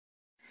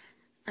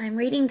I'm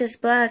reading this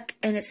book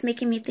and it's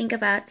making me think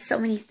about so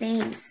many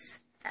things.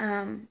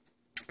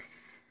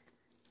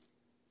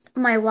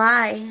 My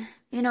why,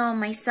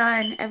 my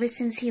son, ever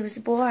since he was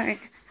born,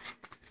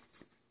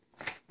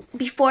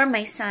 before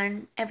my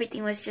son,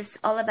 everything was just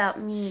all about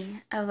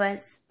me. I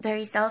was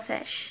very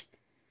selfish,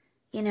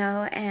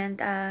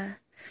 and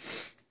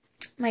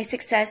my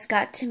success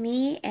got to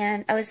me,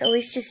 and I was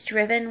always just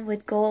driven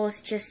with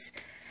goals,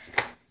 just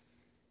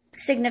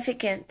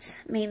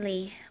significant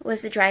mainly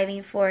was the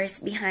driving force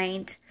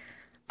behind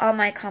all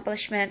my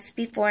accomplishments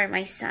before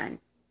my son.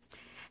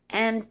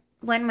 And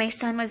when my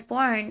son was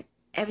born,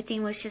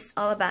 everything was just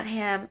all about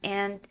him.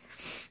 And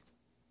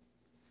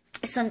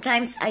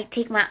sometimes I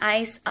take my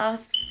eyes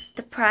off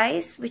the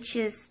prize, which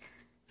is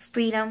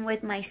freedom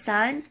with my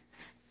son,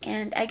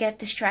 and I get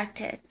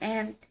distracted.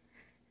 And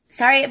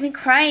sorry, I've been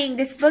crying.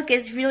 This book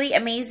is really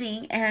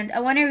amazing, and I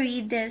want to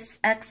read this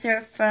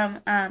excerpt from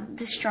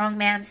The Strong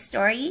Man's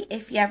Story,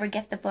 if you ever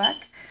get the book.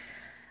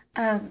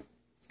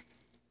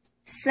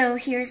 So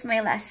here's my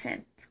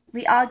lesson.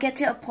 We all get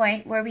to a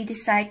point where we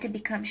decide to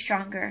become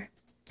stronger.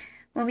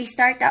 When we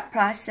start that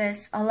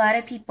process, a lot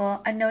of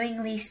people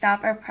unknowingly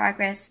stop our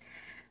progress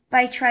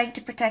by trying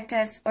to protect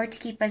us or to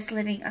keep us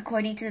living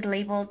according to the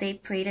label they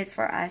created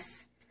for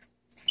us.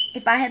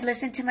 If I had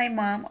listened to my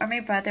mom or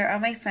my brother or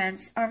my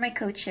friends or my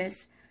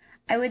coaches,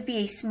 I would be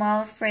a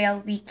small,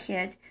 frail, weak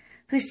kid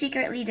who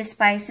secretly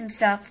despised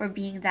himself for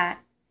being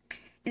that.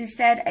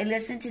 Instead, I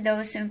listened to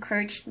those who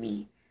encouraged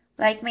me,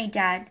 like my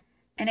dad,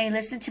 and I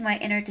listened to my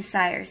inner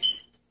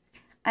desires.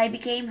 I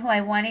became who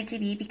I wanted to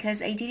be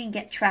because I didn't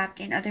get trapped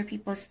in other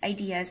people's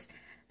ideas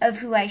of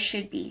who I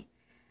should be.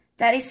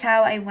 That is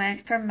how I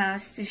went from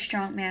Mouse to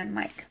Strongman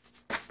Mike.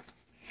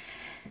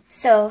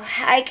 So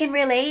I can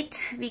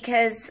relate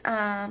because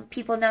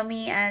people know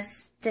me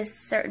as this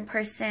certain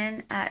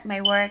person at my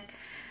work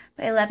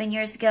 11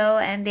 years ago,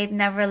 and they've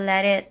never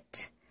let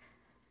it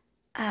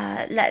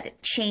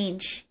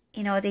change.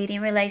 They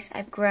didn't realize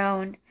I've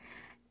grown,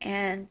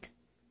 and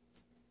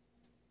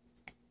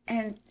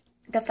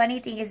the funny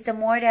thing is, the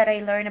more that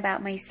I learn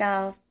about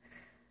myself,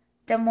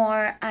 the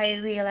more I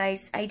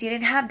realize I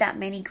didn't have that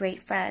many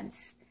great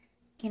friends.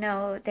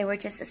 They were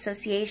just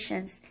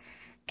associations.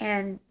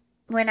 And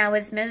when I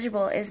was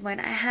miserable is when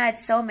I had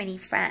so many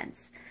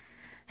friends.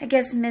 I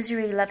guess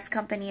misery loves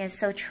company is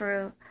so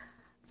true.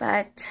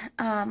 But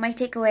my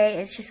takeaway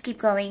is just keep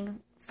going,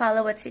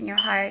 follow what's in your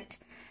heart,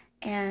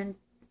 and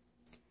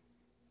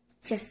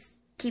just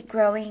keep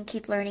growing,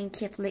 keep learning,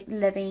 keep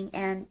living,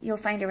 and you'll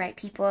find the right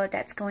people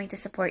that's going to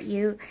support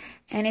you.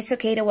 And it's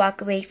okay to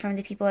walk away from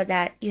the people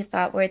that you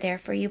thought were there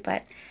for you,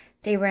 but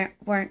they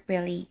weren't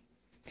really.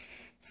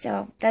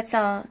 So that's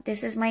all.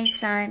 This is my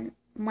son,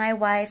 my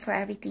why for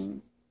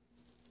everything.